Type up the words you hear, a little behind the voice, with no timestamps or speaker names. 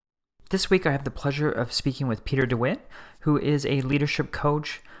This week, I have the pleasure of speaking with Peter DeWitt, who is a leadership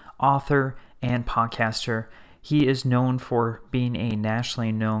coach, author, and podcaster. He is known for being a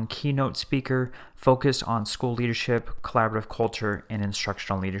nationally known keynote speaker focused on school leadership, collaborative culture, and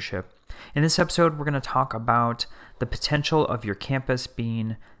instructional leadership. In this episode, we're going to talk about the potential of your campus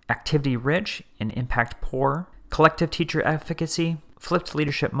being activity-rich and impact-poor, collective teacher efficacy, flipped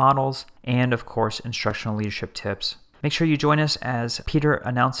leadership models, and, of course, instructional leadership tips. Make sure you join us as Peter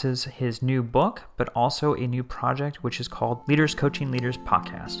announces his new book, but also a new project, which is called Leaders Coaching Leaders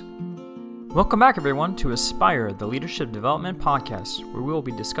Podcast. Welcome back, everyone, to Aspire, the Leadership Development Podcast, where we will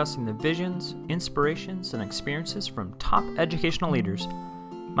be discussing the visions, inspirations, and experiences from top educational leaders.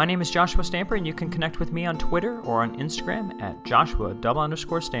 My name is Joshua Stamper, and you can connect with me on Twitter or on Instagram at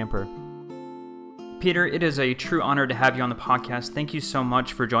Joshua_Stamper. Peter, it is a true honor to have you on the podcast. Thank you so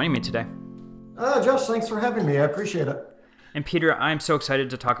much for joining me today. Josh, thanks for having me. I appreciate it. And Peter, I'm so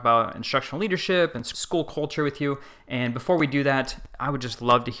excited to talk about instructional leadership and school culture with you. And before we do that, I would just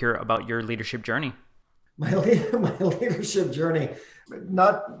love to hear about your leadership journey. My leadership journey,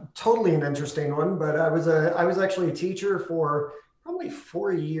 not totally an interesting one, but I was actually a teacher for probably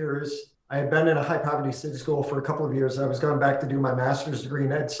 4 years. I had been in a high poverty city school for a couple of years. I was going back to do my master's degree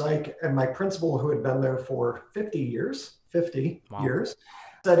in ed psych, and my principal, who had been there for 50 years,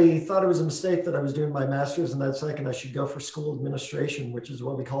 said he thought it was a mistake that I was doing my master's in ed psych and I should go for school administration, which is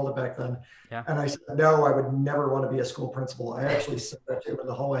what we called it back then. Yeah. And I said, no, I would never want to be a school principal. I actually said that to him in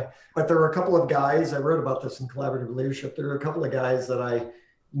the hallway. But there were a couple of guys, I wrote about this in Collaborative Leadership. There were a couple of guys that I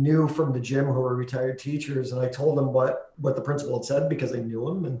knew from the gym who were retired teachers. And I told them what the principal had said because I knew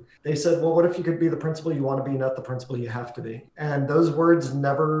him. And they said, well, what if you could be the principal you want to be, not the principal you have to be? And those words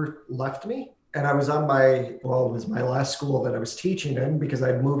never left me. And I was on it was my last school that I was teaching in because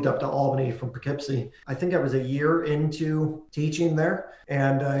I'd moved up to Albany from Poughkeepsie. I think I was a year into teaching there,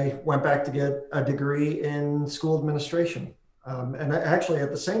 and I went back to get a degree in school administration. And actually,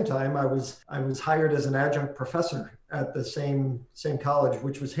 at the same time, I was hired as an adjunct professor at the same college,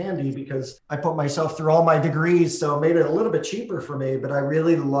 which was handy because I put myself through all my degrees, so it made it a little bit cheaper for me. But I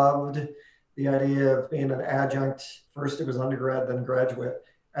really loved the idea of being an adjunct. First, it was undergrad, then graduate,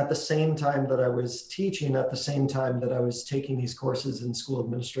 at the same time that I was teaching, at the same time that I was taking these courses in school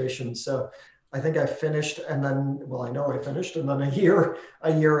administration. So I think I finished, and then, I know I finished, and then a year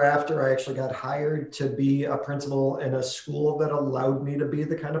after, I actually got hired to be a principal in a school that allowed me to be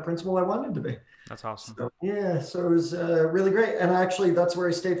the kind of principal I wanted to be. That's awesome. So it was really great. And actually, that's where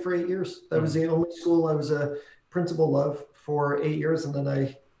I stayed for 8 years. That was the only school I was a principal of for 8 years, and then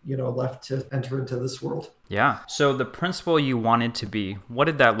I left to enter into this world. Yeah. So the principal you wanted to be, what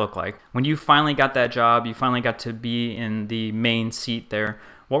did that look like? When you finally got that job, you finally got to be in the main seat there.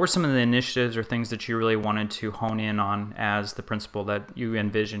 What were some of the initiatives or things that you really wanted to hone in on as the principal that you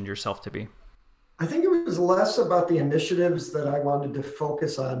envisioned yourself to be? I think it was less about the initiatives that I wanted to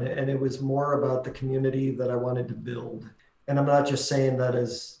focus on, and it was more about the community that I wanted to build. And I'm not just saying that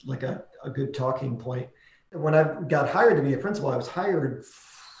as like a good talking point. When I got hired to be a principal, I was hired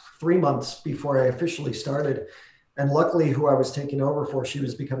 3 months before I officially started. And luckily, who I was taking over for, she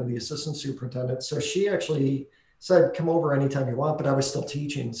was becoming the assistant superintendent. So she actually said, come over anytime you want, but I was still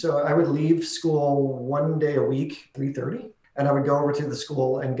teaching. So I would leave school 1 day a week, 3:30, and I would go over to the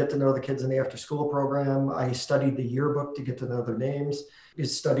school and get to know the kids in the after school program. I studied the yearbook to get to know their names. I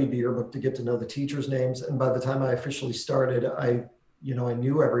studied the yearbook to get to know the teachers' names. And by the time I officially started, I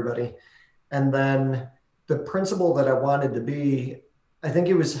knew everybody. And then the principal that I wanted to be, I think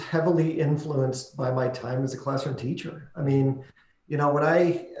it was heavily influenced by my time as a classroom teacher. I mean, when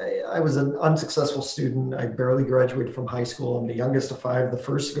I was an unsuccessful student, I barely graduated from high school. I'm the youngest of five, the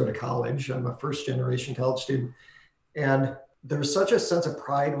first to go to college. I'm a first generation college student. And there's such a sense of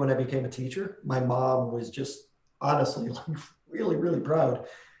pride when I became a teacher. My mom was just honestly really, really proud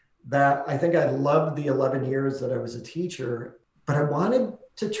that I think I loved the 11 years that I was a teacher, but I wanted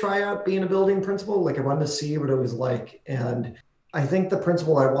to try out being a building principal. Like I wanted to see what it was like. And I think the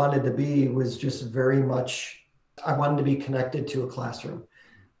principal I wanted to be was just very much, I wanted to be connected to a classroom.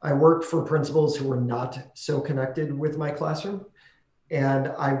 I worked for principals who were not so connected with my classroom, and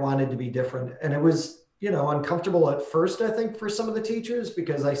I wanted to be different. And it was, uncomfortable at first, I think, for some of the teachers,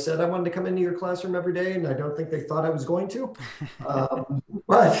 because I said I wanted to come into your classroom every day, and I don't think they thought I was going to.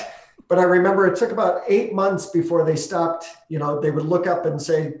 But I remember it took about 8 months before they stopped, they would look up and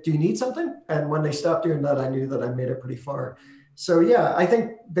say, do you need something? And when they stopped doing that, I knew that I made it pretty far. So yeah, I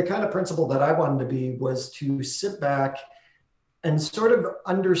think the kind of principal that I wanted to be was to sit back and sort of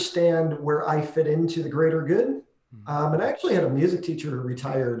understand where I fit into the greater good. And I actually had a music teacher who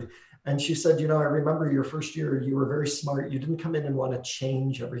retired And she said, I remember your first year, you were very smart. You didn't come in and want to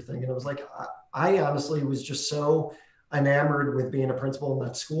change everything. And it was like, I honestly was just so enamored with being a principal in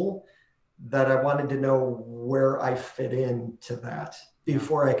that school that I wanted to know where I fit into that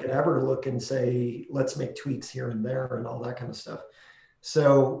before I could ever look and say, let's make tweaks here and there and all that kind of stuff.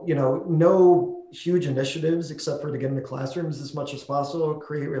 So, no huge initiatives except for to get in the classrooms as much as possible,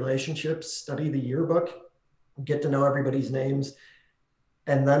 create relationships, study the yearbook, get to know everybody's names,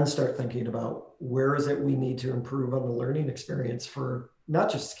 and then start thinking about where is it we need to improve on the learning experience for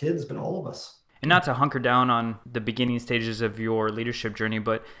not just kids, but all of us. And not to hunker down on the beginning stages of your leadership journey,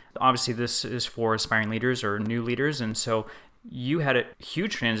 but obviously this is for aspiring leaders or new leaders. And so you had a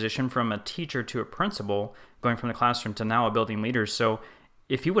huge transition from a teacher to a principal, going from the classroom to now a building leader. So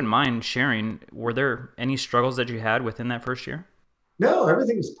if you wouldn't mind sharing, were there any struggles that you had within that first year? No,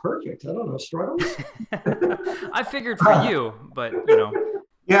 everything is perfect. I don't know, struggles. I figured for you, but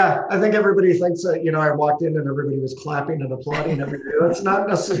Yeah, I think everybody thinks that, I walked in and everybody was clapping and applauding every day. That's not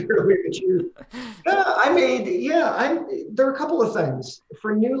necessarily the truth. There are a couple of things.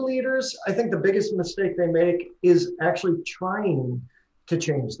 For new leaders, I think the biggest mistake they make is actually trying to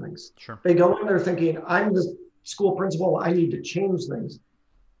change things. Sure. They go in there thinking, I'm the school principal, I need to change things.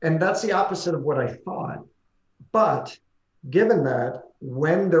 And that's the opposite of what I thought. But given that,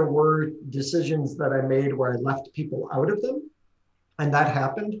 when there were decisions that I made where I left people out of them, and that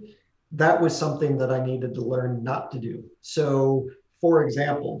happened, that was something that I needed to learn not to do. So, for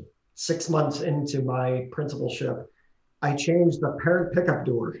example, 6 months into my principalship, I changed the parent pickup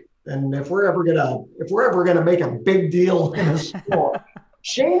door. And if we're ever gonna make a big deal in a school,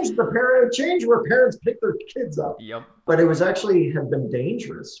 change where parents pick their kids up. Yep. But it was actually had been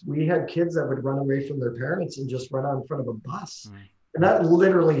dangerous. We had kids that would run away from their parents and just run out in front of a bus. And that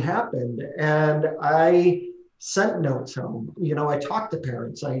literally happened. And I sent notes home. I talked to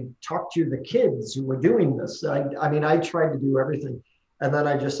parents. I talked to the kids who were doing this. I tried to do everything. And then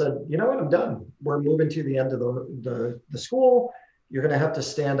I just said, you know what, I'm done. We're moving to the end of the school. You're going to have to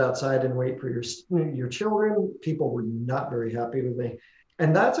stand outside and wait for your children. People were not very happy with me.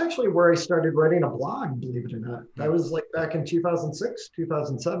 And that's actually where I started writing a blog, believe it or not. That was like back in 2006,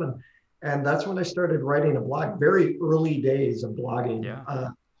 2007. And that's when I started writing a blog, very early days of blogging. Yeah.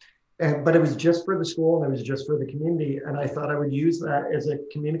 But it was just for the school and it was just for the community. And I thought I would use that as a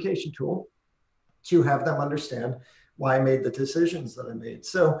communication tool to have them understand why I made the decisions that I made.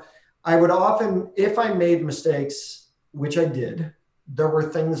 So I would often, if I made mistakes, which I did, there were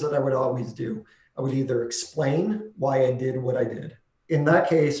things that I would always do. I would either explain why I did what I did. In that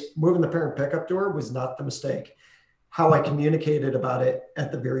case, moving the parent pickup door was not the mistake. How I communicated about it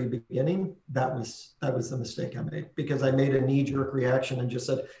at the very beginning, that was the mistake I made, because I made a knee-jerk reaction and just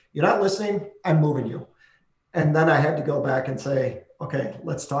said, you're not listening, I'm moving you. And then I had to go back and say, okay,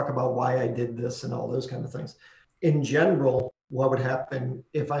 let's talk about why I did this and all those kind of things. In general, what would happen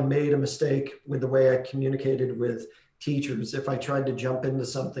if I made a mistake with the way I communicated with teachers, if I tried to jump into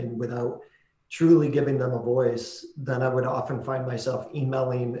something without truly giving them a voice, then I would often find myself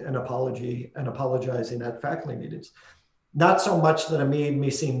emailing an apology and apologizing at faculty meetings. Not so much that it made me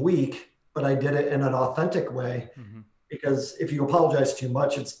seem weak, but I did it in an authentic way. Because if you apologize too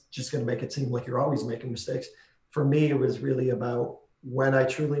much, it's just going to make it seem like you're always making mistakes. For me, it was really about when I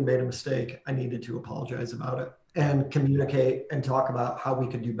truly made a mistake, I needed to apologize about it and communicate and talk about how we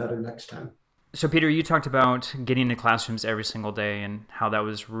could do better next time. So Peter, you talked about getting into classrooms every single day and how that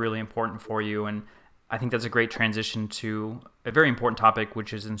was really important for you. And I think that's a great transition to a very important topic,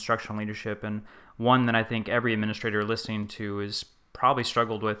 which is instructional leadership, and one that I think every administrator listening to is probably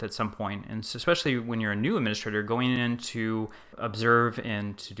struggled with at some point. And especially when you're a new administrator going in to observe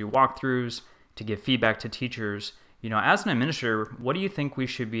and to do walkthroughs, to give feedback to teachers, as an administrator, what do you think we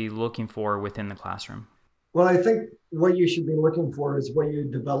should be looking for within the classroom? Well, I think what you should be looking for is what you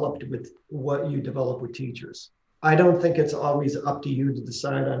develop with teachers. I don't think it's always up to you to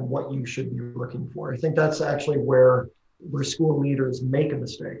decide on what you should be looking for. I think that's actually where school leaders make a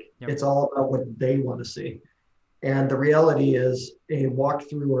mistake. Yep. It's all about what they want to see. And the reality is a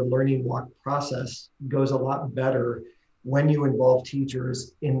walkthrough or learning walk process goes a lot better when you involve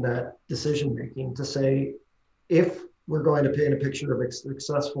teachers in that decision making to say, if we're going to paint a picture of a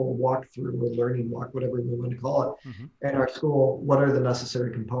successful walkthrough or learning walk, whatever we want to call it, in our school, what are the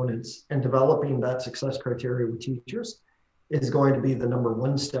necessary components? And developing that success criteria with teachers is going to be the number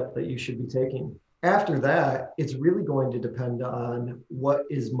one step that you should be taking. After that, it's really going to depend on what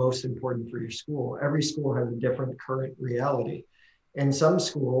is most important for your school. Every school has a different current reality. In some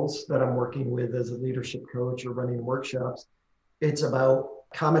schools that I'm working with as a leadership coach or running workshops, it's about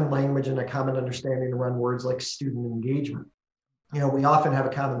common language and a common understanding around words like student engagement. We often have a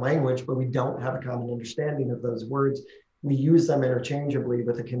common language, but we don't have a common understanding of those words. We use them interchangeably,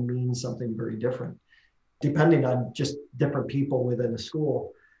 but it can mean something very different, depending on just different people within a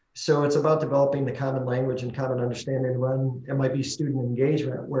school. So it's about developing the common language and common understanding around, it might be student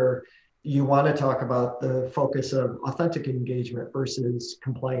engagement, where you want to talk about the focus of authentic engagement versus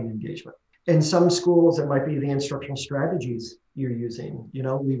compliant engagement. In some schools, it might be the instructional strategies you're using.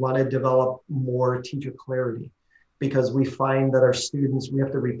 We want to develop more teacher clarity because we find that our students, we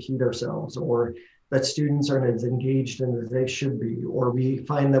have to repeat ourselves, or that students aren't as engaged in as they should be, or we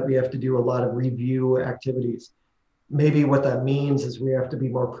find that we have to do a lot of review activities. Maybe what that means is we have to be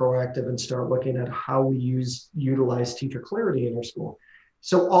more proactive and start looking at how we utilize teacher clarity in our school.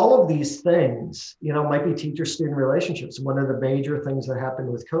 So all of these things, might be teacher-student relationships. One of the major things that happened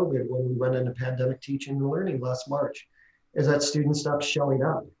with COVID when we went into pandemic teaching and learning last March is that students stopped showing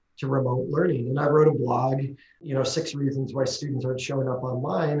up to remote learning. And I wrote a blog, 6 reasons why students aren't showing up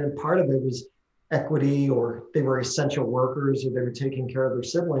online. And part of it was equity, or they were essential workers, or they were taking care of their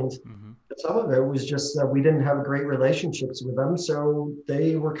siblings. Mm-hmm. But some of it was just that we didn't have great relationships with them. So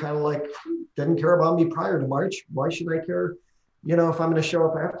they were kind of like, didn't care about me prior to March. Why should I care? If I'm going to show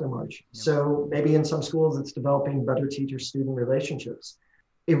up after March. Yep. So maybe in some schools, it's developing better teacher-student relationships.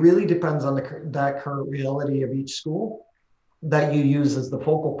 It really depends on that current reality of each school that you use as the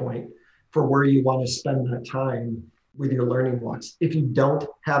focal point for where you want to spend that time with your learning walks. If you don't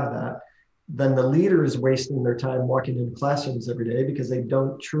have that, then the leader is wasting their time walking into classrooms every day because they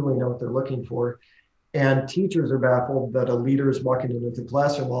don't truly know what they're looking for. And teachers are baffled that a leader is walking into the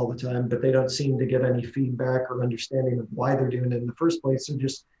classroom all the time, but they don't seem to get any feedback or understanding of why they're doing it in the first place. They're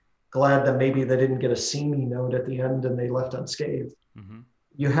just glad that maybe they didn't get a see me note at the end and they left unscathed. Mm-hmm.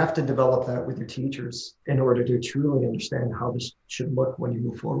 You have to develop that with your teachers in order to truly understand how this should look when you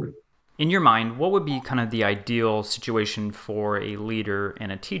move forward. In your mind, what would be kind of the ideal situation for a leader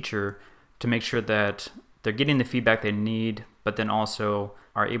and a teacher to make sure that they're getting the feedback they need, but then also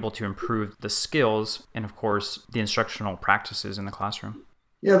are able to improve the skills and, of course, the instructional practices in the classroom?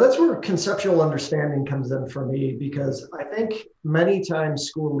 Yeah, that's where conceptual understanding comes in for me, because I think many times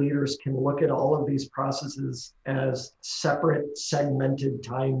school leaders can look at all of these processes as separate, segmented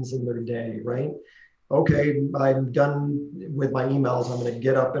times in their day, right? Okay, I'm done with my emails. I'm going to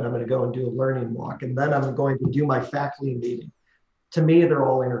get up and I'm going to go and do a learning walk. And then I'm going to do my faculty meeting. To me, they're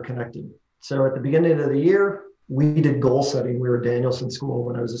all interconnected. So at the beginning of the year, we did goal setting. We were at Danielson School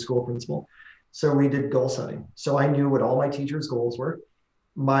when I was a school principal. So we did goal setting. So I knew what all my teachers' goals were.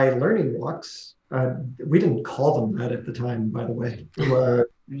 My learning walks, we didn't call them that at the time, by the way.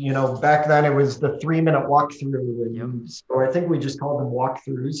 Back then it was the 3-minute walkthrough. And yep. So I think we just called them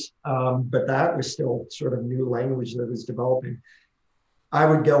walkthroughs. But that was still sort of new language that was developing. I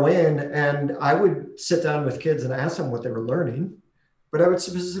would go in and I would sit down with kids and ask them what they were learning. But I would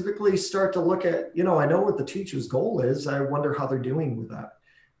specifically start to look at, I know what the teacher's goal is. I wonder how they're doing with that.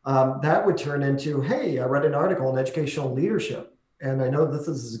 That would turn into, hey, I read an article on educational leadership, and I know this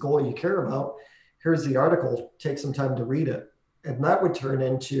is a goal you care about. Here's the article. Take some time to read it. And that would turn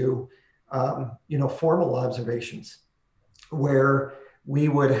into, formal observations, where we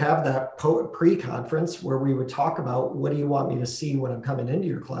would have that pre-conference where we would talk about, what do you want me to see when I'm coming into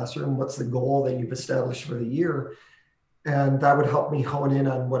your classroom? What's the goal that you've established for the year? And that would help me hone in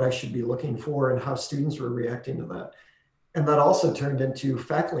on what I should be looking for and how students were reacting to that. And that also turned into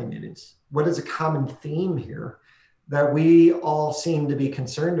faculty meetings. What is a common theme here that we all seem to be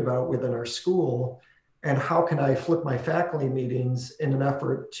concerned about within our school? And how can I flip my faculty meetings in an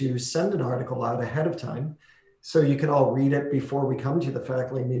effort to send an article out ahead of time so you can all read it before we come to the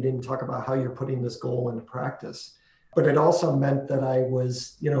faculty meeting and talk about how you're putting this goal into practice? But it also meant that I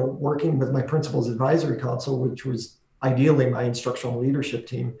was, working with my principal's advisory council, which was ideally my instructional leadership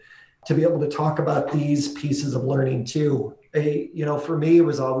team, to be able to talk about these pieces of learning too. For me, it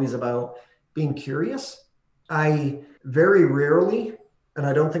was always about being curious. I very rarely, and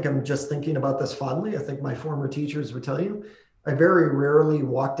I don't think I'm just thinking about this fondly, I think my former teachers would tell you, I very rarely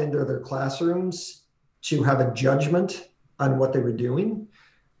walked into their classrooms to have a judgment on what they were doing.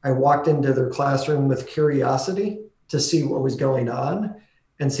 I walked into their classroom with curiosity to see what was going on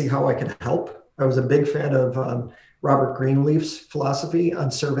and see how I could help. I was a big fan of Robert Greenleaf's philosophy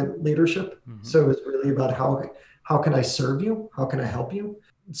on servant leadership. Mm-hmm. So it's really about how can I serve you? How can I help you?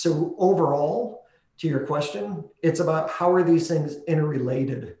 So overall, to your question, it's about how are these things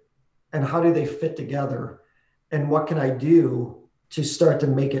interrelated and how do they fit together? And what can I do to start to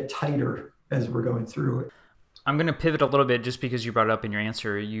make it tighter as we're going through it? I'm going to pivot a little bit just because you brought it up in your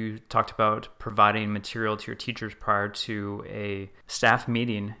answer. You talked about providing material to your teachers prior to a staff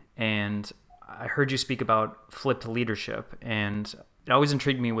meeting. And I heard you speak about flipped leadership, and it always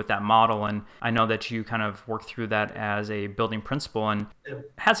intrigued me with that model. And I know that you kind of worked through that as a building principal and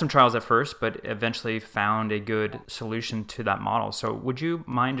had some trials at first, but eventually found a good solution to that model. So would you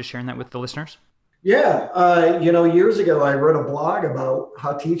mind just sharing that with the listeners? Yeah, years ago, I wrote a blog about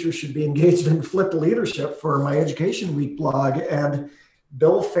how teachers should be engaged in flipped leadership for my Education Week blog. And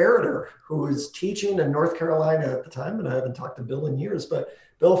Bill Ferreter, who was teaching in North Carolina at the time, and I haven't talked to Bill in years, but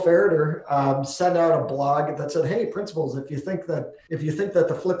Bill Ferreter sent out a blog that said, "Hey, principals, if you think that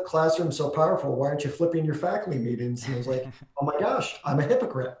the flipped classroom is so powerful, why aren't you flipping your faculty meetings?" And I was like, "Oh my gosh, I'm a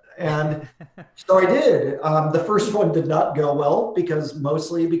hypocrite." And so I did. The first one did not go well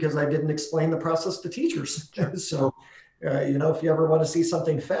mostly because I didn't explain the process to teachers. So, if you ever want to see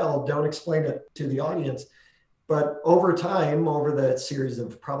something fail, don't explain it to the audience. But over time, over that series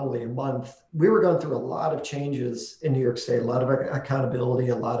of probably a month, we were going through a lot of changes in New York State, a lot of accountability,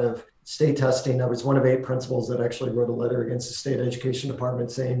 a lot of state testing. I was one of 8 principals that actually wrote a letter against the state education department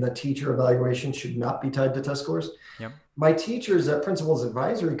saying that teacher evaluation should not be tied to test scores. Yep. My teachers at Principals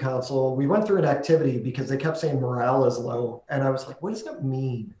Advisory Council, we went through an activity because they kept saying morale is low. And I was like, what does that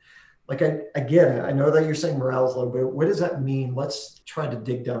mean? Like, I get it. I know that you're saying morale is low, but what does that mean? Let's try to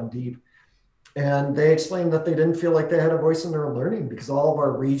dig down deep. And they explained that they didn't feel like they had a voice in their learning because all of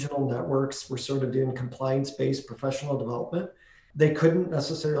our regional networks were sort of doing compliance-based professional development. They couldn't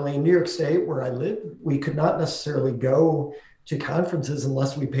necessarily, in New York State, where I live, we could not necessarily go to conferences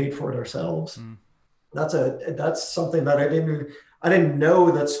unless we paid for it ourselves. That's something that I didn't know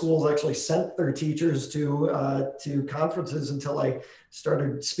that schools actually sent their teachers to conferences until I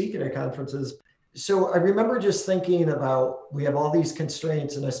started speaking at conferences. So I remember just thinking about, we have all these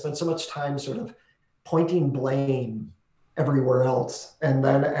constraints, and I spent so much time sort of pointing blame everywhere else. And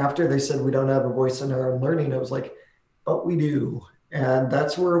then after they said we don't have a voice in our own learning, I was like, but we do. And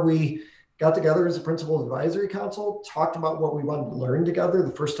that's where we got together as a Principal Advisory Council, talked about what we wanted to learn together.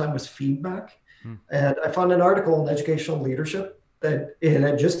 The first time was feedback. And I found an article in Educational Leadership that it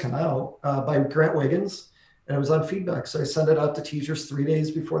had just come out by Grant Wiggins, and it was on feedback. So I sent it out to teachers 3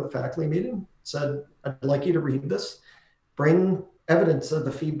 days before the faculty meeting, said, I'd like you to read this, bring evidence of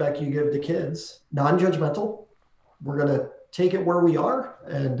the feedback you give to kids, non-judgmental. We're going to take it where we are.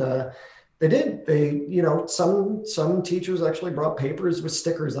 And they did. Some teachers actually brought papers with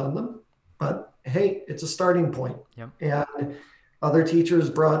stickers on them, but hey, it's a starting point. Yep. And other teachers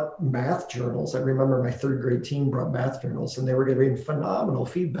brought math journals. I remember my 3rd grade team brought math journals, and they were giving phenomenal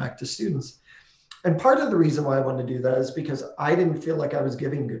feedback to students. And part of the reason why I wanted to do that is because I didn't feel like I was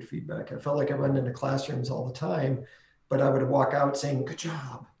giving good feedback. I felt like I went into classrooms all the time, but I would walk out saying, good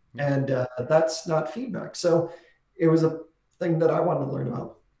job. And that's not feedback. So it was a thing that I wanted to learn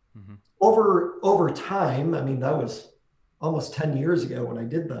about. Mm-hmm. Over time, I mean, that was almost 10 years ago when I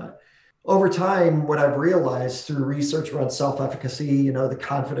did that. Over time, what I've realized through research around self-efficacy, the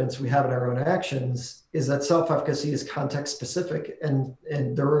confidence we have in our own actions, is that self-efficacy is context specific. And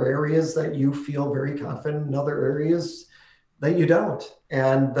there are areas that you feel very confident in, other areas that you don't.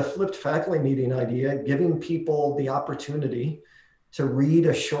 And the flipped faculty meeting idea, giving people the opportunity to read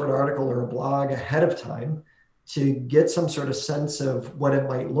a short article or a blog ahead of time to get some sort of sense of what it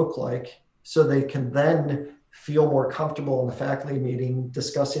might look like, so they can then feel more comfortable in the faculty meeting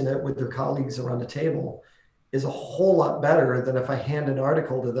discussing it with their colleagues around the table, is a whole lot better than if I hand an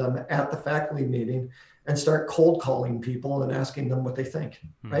article to them at the faculty meeting and start cold calling people and asking them what they think,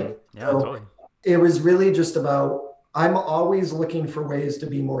 right? Yeah, so totally. It was really just about, I'm always looking for ways to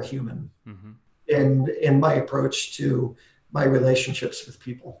be more human in my approach to my relationships with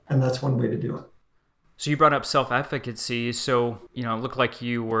people. And that's one way to do it. So you brought up self-efficacy. So, it looked like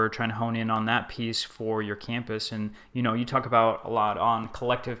you were trying to hone in on that piece for your campus. And, you talk about a lot on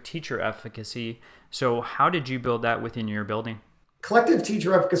collective teacher efficacy. So how did you build that within your building? Collective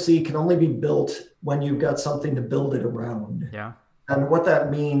teacher efficacy can only be built when you've got something to build it around. Yeah. And what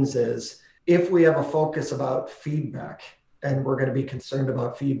that means is, if we have a focus about feedback and we're going to be concerned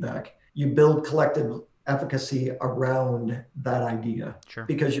about feedback, you build collective efficacy around that idea. Sure.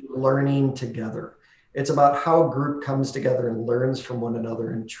 Because you're learning together. It's about how a group comes together and learns from one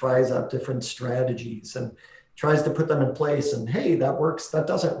another and tries out different strategies and tries to put them in place. And hey, that works, that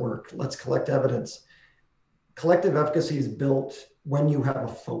doesn't work. Let's collect evidence. Collective efficacy is built when you have a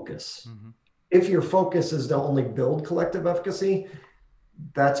focus. If your focus is to only build collective efficacy,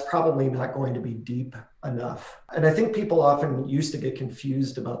 that's probably not going to be deep enough. And I think people often used to get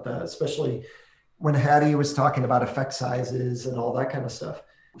confused about that, especially when Hattie was talking about effect sizes and all that kind of stuff.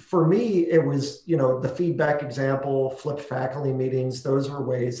 For me, it was, the feedback example, flipped faculty meetings. Those were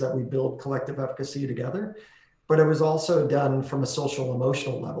ways that we build collective efficacy together. but it was also done from a social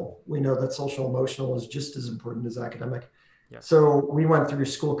emotional level. We know that social emotional is just as important as academic. Yes. So we went through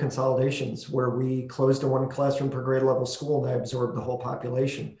school consolidations where we closed a one classroom per grade level school and I absorbed the whole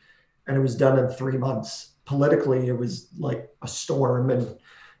population. And it was done in 3 months. Politically, it was like a storm. And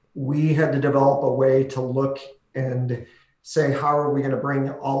we had to develop a way to look and say, how are we going to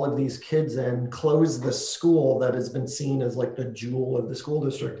bring all of these kids in, close the school that has been seen as like the jewel of the school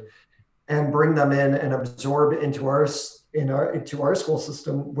district, and bring them in and absorb into our school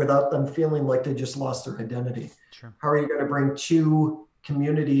system without them feeling like they just lost their identity. Sure. How are you going to bring two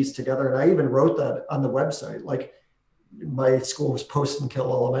communities together? And I even wrote that on the website. Like, my school was Post and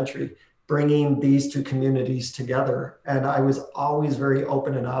Kill Elementary, bringing these two communities together. And I was always very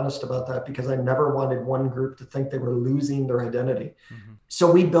open and honest about that because I never wanted one group to think they were losing their identity. Mm-hmm.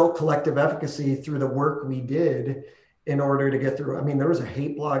 So we built collective efficacy through the work we did in order to get through. I mean, there was a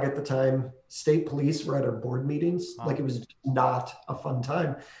hate blog at the time. State police were at our board meetings. Like, it was not a fun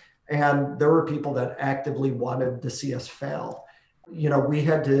time. And there were people that actively wanted to see us fail. You know, we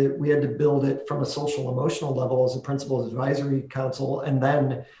had to build it from a social emotional level as a principal's advisory council, and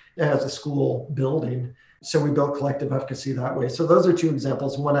then as a school building. So we built collective efficacy that way. So those are two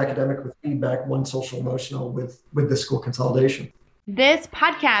examples: one academic with feedback, one social emotional with the school consolidation. This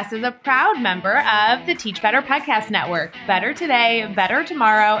podcast is a proud member of the Teach Better Podcast Network. Better today, better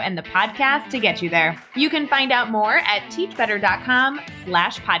tomorrow, and the podcast to get you there. You can find out more at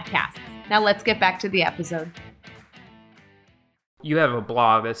teachbetter.com/podcasts. Now let's get back to the episode. You have a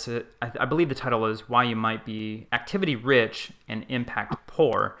blog that's, I believe the title is Why You Might Be Activity Rich and Impact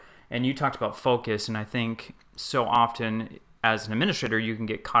Poor. And you talked about focus, and I think so often as an administrator, you can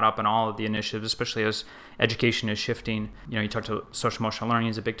get caught up in all of the initiatives, especially as education is shifting. You know, you talked about social emotional learning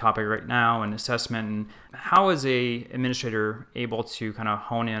is a big topic right now, and assessment. And how is a administrator able to kind of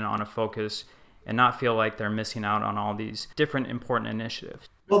hone in on a focus and not feel like they're missing out on all these different important initiatives?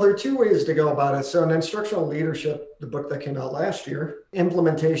 Well, there are two ways to go about it. So in Instructional Leadership, the book that came out last year,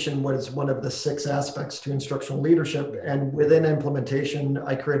 implementation was one of the 6 aspects to instructional leadership. And within implementation,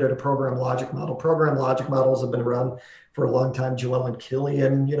 I created a program logic model. Program logic models have been around for a long time. Joellen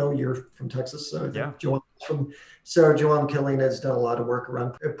Killian, you know, you're from Texas. So yeah. Joellen Killian has done a lot of work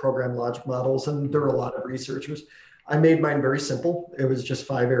around program logic models, and there are a lot of researchers. I made mine very simple. It was just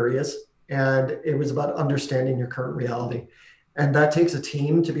 5 areas, and it was about understanding your current reality. And that takes a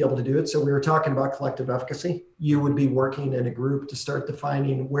team to be able to do it. So we were talking about collective efficacy. You would be working in a group to start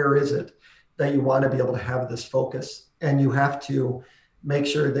defining where is it that you want to be able to have this focus. And you have to make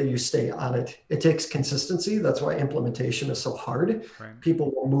sure that you stay on it. It takes consistency. That's why implementation is so hard. Right.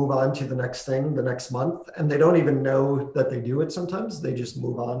 People will move on to the next thing the next month, and they don't even know that they do it sometimes. They just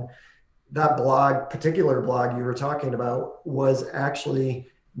move on. That particular blog you were talking about, was actually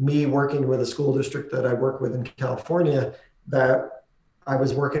me working with a school district that I work with in California, that I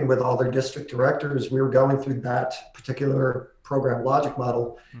was working with all their district directors. We were going through that particular program logic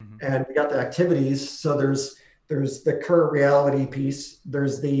model, and we got the activities. So there's the current reality piece.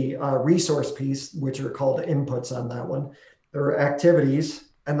 There's the resource piece, which are called inputs on that one. There are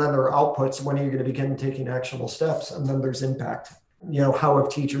activities, and then there are outputs. When are you going to begin taking actionable steps? And then there's impact. You know, how have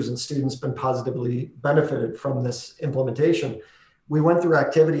teachers and students been positively benefited from this implementation? We went through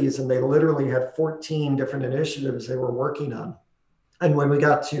activities, and they literally had 14 different initiatives they were working on. And when we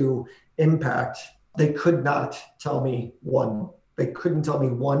got to impact, they could not tell me one. They couldn't tell me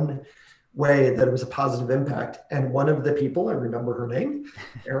one way that it was a positive impact. And one of the people, I remember her name,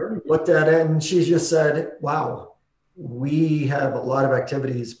 Erin, looked at it and she just said, wow, we have a lot of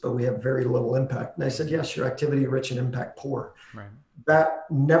activities, but we have very little impact. And I said, yes, you're activity rich and impact poor. Right. That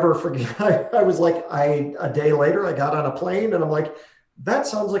never forget. I was like, a day later, I got on a plane and I'm like, that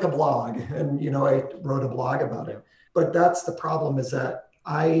sounds like a blog. And, you know, I wrote a blog about it. But that's the problem, is that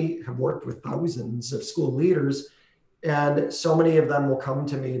I have worked with thousands of school leaders, and so many of them will come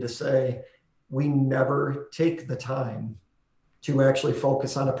to me to say, we never take the time to actually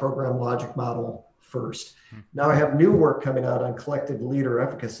focus on a program logic model first. Now I have new work coming out on collective leader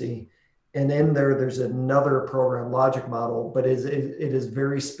efficacy. And in there's another program logic model, but it is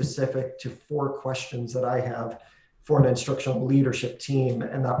very specific to 4 questions that I have for an instructional leadership team.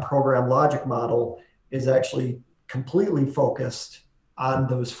 And that program logic model is actually completely focused on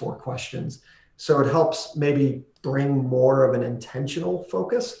those 4 questions. So it helps maybe bring more of an intentional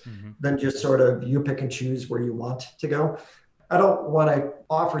focus than just sort of you pick and choose where you want to go. I don't want to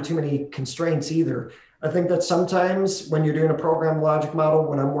offer too many constraints either. I think that sometimes when you're doing a program logic model,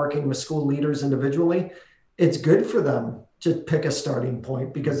 when I'm working with school leaders individually, it's good for them to pick a starting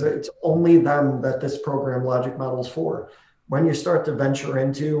point, because it's only them that this program logic model is for. When you start to venture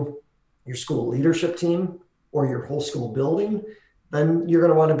into your school leadership team, or your whole school building, then you're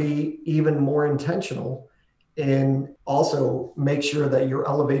going to want to be even more intentional and also make sure that you're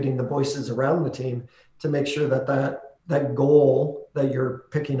elevating the voices around the team to make sure that that goal that you're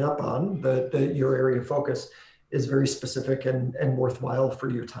picking up on, your area of focus, is very specific and worthwhile for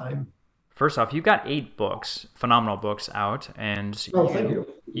your time. First off, you've got 8 books, phenomenal books out, and thank you.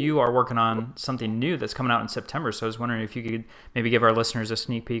 You are working on something new that's coming out in September. So I was wondering if you could maybe give our listeners a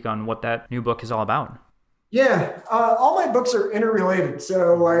sneak peek on what that new book is all about. Yeah, all my books are interrelated.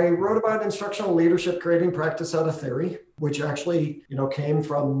 So I wrote about instructional leadership, creating practice out of theory, which actually, came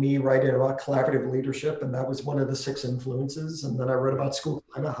from me writing about collaborative leadership. And that was one of the 6 influences. And then I wrote about school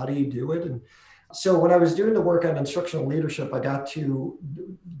climate. How do you do it? And so when I was doing the work on instructional leadership,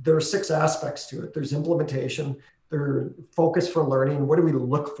 there are 6 aspects to it. There's implementation, there's focus for learning. What do we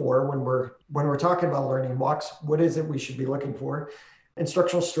look for when we're talking about learning walks? What is it we should be looking for?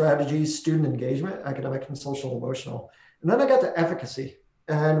 Instructional strategies, student engagement, academic and social emotional. And then I got to efficacy.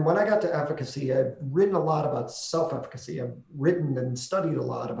 And when I got to efficacy, I've written a lot about self-efficacy. I've written and studied a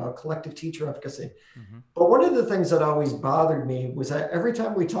lot about collective teacher efficacy. Mm-hmm. But one of the things that always bothered me was that every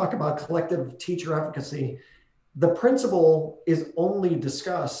time we talk about collective teacher efficacy, the principle is only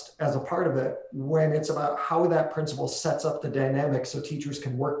discussed as a part of it when it's about how that principle sets up the dynamic so teachers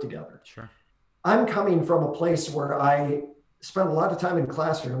can work together. Sure. I'm coming from a place where I spent a lot of time in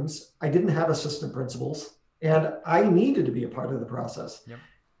classrooms. I didn't have assistant principals, and I needed to be a part of the process. Yep.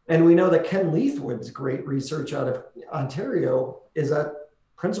 And we know that Ken Leithwood's great research out of Ontario is that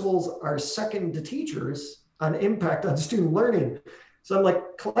principals are second to teachers on impact on student learning. So I'm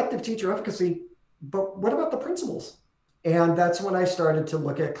like, collective teacher efficacy, but what about the principals? And that's when I started to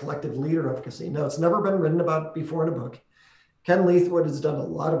look at collective leader efficacy. Now, it's never been written about before in a book. Ken Leithwood has done a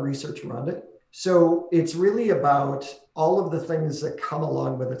lot of research around it. So it's really about all of the things that come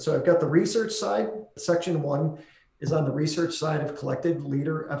along with it. So I've got the research side. Section 1 is on the research side of collective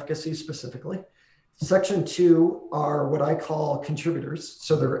leader efficacy specifically. Section 2 are what I call contributors.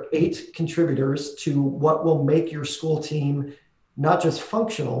 So there are 8 contributors to what will make your school team not just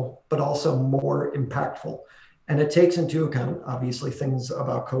functional, but also more impactful. And it takes into account, obviously, things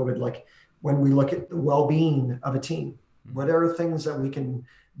about COVID, like when we look at the well-being of a team, what are things that we can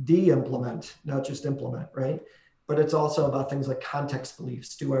de-implement, not just implement, right? But it's also about things like context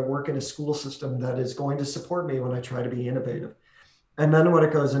beliefs. Do I work in a school system that is going to support me when I try to be innovative? And then what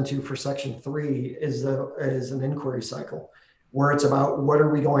it goes into for section 3 is an inquiry cycle, where it's about what are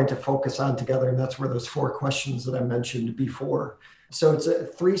we going to focus on together? And that's where those 4 questions that I mentioned before. So it's a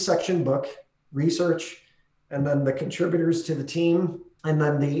 3-section book: research, and then the contributors to the team, and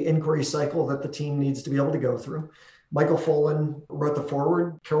then the inquiry cycle that the team needs to be able to go through. Michael Folan wrote the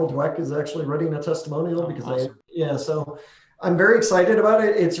foreword. Carol Dweck is actually writing a testimonial because awesome. So I'm very excited about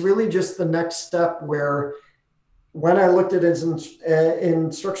it. It's really just the next step where when I looked at it in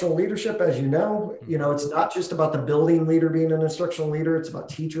instructional leadership, as you know, it's not just about the building leader being an instructional leader. It's about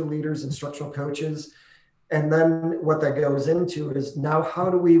teacher leaders, instructional coaches. And then what that goes into is now how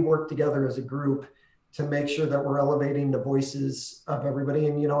do we work together as a group to make sure that we're elevating the voices of everybody.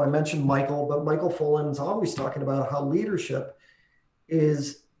 And, I mentioned Michael, but Michael Folan's always talking about how leadership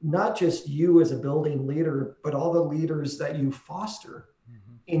is not just you as a building leader, but all the leaders that you foster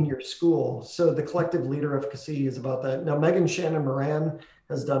in your school. So the collective leader efficacy is about that. Now, Megan Shannon Moran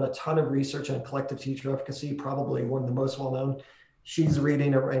has done a ton of research on collective teacher efficacy, probably one of the most well-known. She's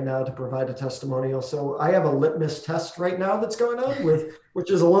reading it right now to provide a testimonial. So I have a litmus test right now that's going on which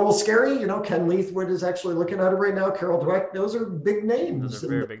is a little scary. Ken Leithwood is actually looking at it right now. Carol Dweck, those are big names. Those are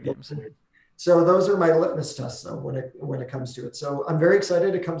very big names. So those are my litmus tests though, when it comes to it. So I'm very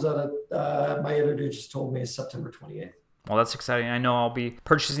excited. It comes out of, my editor just told me, September 28th. Well, that's exciting. I know I'll be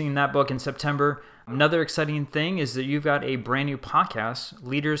purchasing that book in September. Another exciting thing is that you've got a brand new podcast,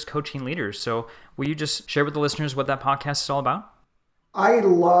 Leaders Coaching Leaders. So will you just share with the listeners what that podcast is all about? I'm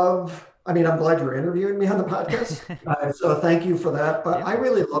glad you're interviewing me on the podcast. So thank you for that. But I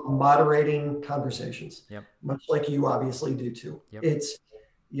really love moderating conversations, much like you obviously do too. Yep. It's,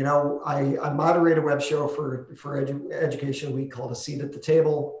 I moderate a web show for Education Week called A Seat at the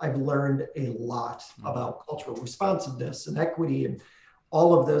Table. I've learned a lot about cultural responsiveness and equity and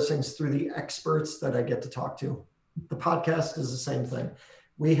all of those things through the experts that I get to talk to. The podcast is the same thing.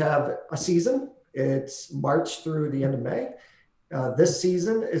 We have a season. It's March through the end of May. This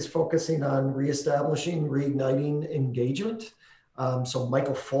season is focusing on reestablishing, reigniting engagement. So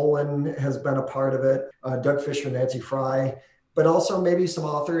Michael Folan has been a part of it, Doug Fisher, Nancy Fry, but also maybe some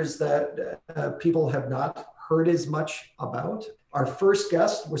authors that people have not heard as much about. Our first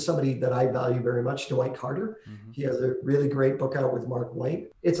guest was somebody that I value very much, Dwight Carter. Mm-hmm. He has a really great book out with Mark White.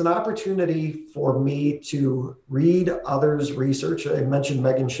 It's an opportunity for me to read others' research. I mentioned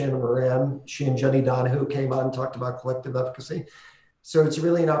Megan Shannon Moran. She and Jenny Donahue came on and talked about collective efficacy. So it's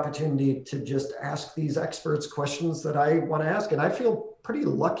really an opportunity to just ask these experts questions that I want to ask. And I feel pretty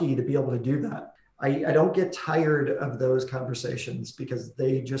lucky to be able to do that. I don't get tired of those conversations because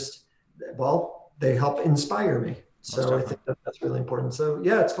they just, they help inspire me. So I think that's really important. So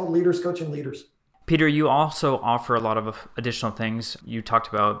yeah, it's called Leaders Coaching Leaders. Peter, you also offer a lot of additional things. You talked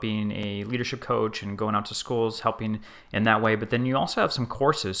about being a leadership coach and going out to schools, helping in that way, but then you also have some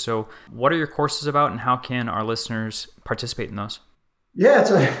courses. So what are your courses about and how can our listeners participate in those? Yeah,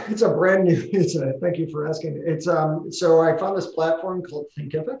 it's a brand new, thank you for asking. It's so I found this platform called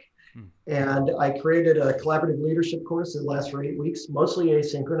Thinkific, and I created a collaborative leadership course that lasts for 8 weeks, mostly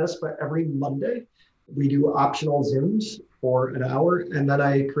asynchronous, but every Monday we do optional Zooms for an hour. And then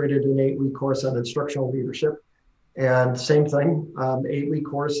I created an 8-week course on instructional leadership. And same thing, 8-week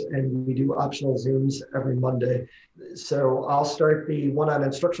course, and we do optional Zooms every Monday. So I'll start the one on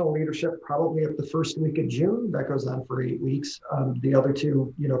instructional leadership probably at the first week of June. That goes on for 8 weeks. The other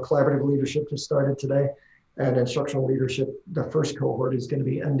two, collaborative leadership just started today, and instructional leadership, the first cohort is going to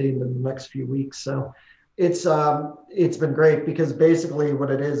be ending in the next few weeks. So it's been great because basically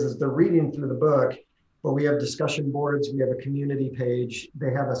what it is they're reading through the book, but we have discussion boards, we have a community page,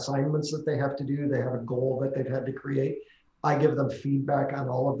 they have assignments that they have to do, they have a goal that they've had to create. I give them feedback on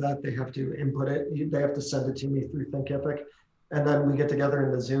all of that. They have to input it. They have to send it to me through Thinkific. And then we get together in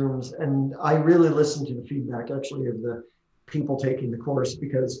the Zooms. And I really listen to the feedback actually of the people taking the course,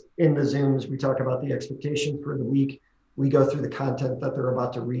 because in the Zooms, we talk about the expectation for the week. We go through the content that they're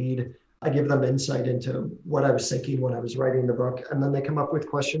about to read. I give them insight into what I was thinking when I was writing the book. And then they come up with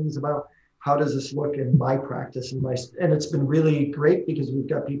questions about how does this look in my practice? And it's been really great because we've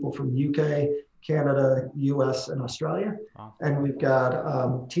got people from UK, Canada, US, and Australia. Wow. And we've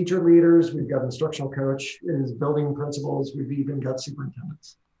got teacher leaders, we've got instructional coach, building principals, we've even got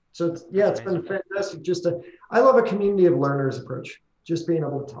superintendents. So it's been fantastic. I love a community of learners approach, just being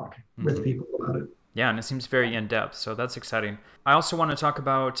able to talk with people about it. Yeah, and it seems very in-depth, so that's exciting. I also want to talk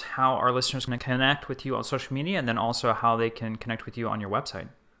about how our listeners can connect with you on social media, and then also how they can connect with you on your website.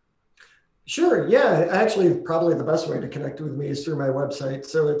 Sure. Yeah. Actually, probably the best way to connect with me is through my website.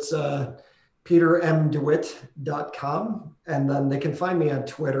 So it's petermdewitt.com. And then they can find me on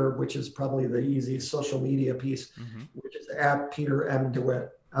Twitter, which is probably the easiest social media piece, which is @PeterMDewitt.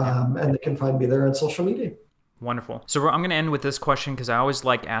 And they can find me there on social media. Wonderful. So I'm going to end with this question because I always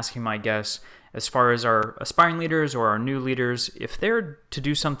like asking my guests, as far as our aspiring leaders or our new leaders, if they're to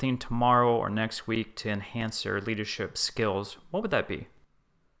do something tomorrow or next week to enhance their leadership skills, what would that be?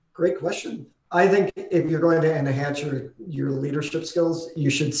 Great question. I think if you're going to enhance your leadership skills, you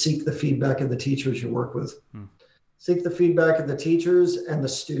should seek the feedback of the teachers you work with. Seek the feedback of the teachers and the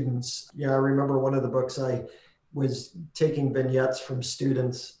students. I remember one of the books I was taking vignettes from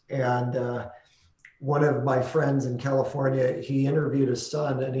students, and one of my friends in California, he interviewed his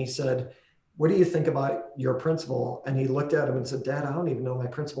son and he said, "What do you think about your principal?" And he looked at him and said, "Dad, I don't even know my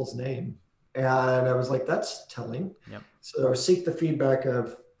principal's name." And I was like, that's telling. Yep. So seek the feedback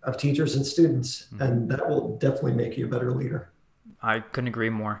of teachers and students, and that will definitely make you a better leader. I couldn't agree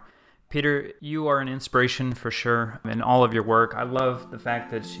more. Peter, you are an inspiration for sure in all of your work. I love the fact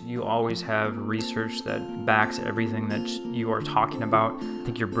that you always have research that backs everything that you are talking about. I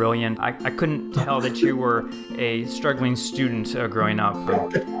think you're brilliant. I couldn't tell that you were a struggling student growing up,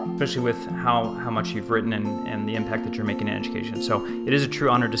 especially with how much you've written and the impact that you're making in education. So it is a true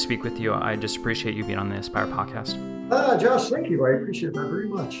honor to speak with you. I just appreciate you being on the Aspire podcast. Josh, thank you. I appreciate that very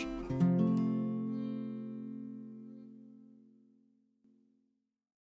much.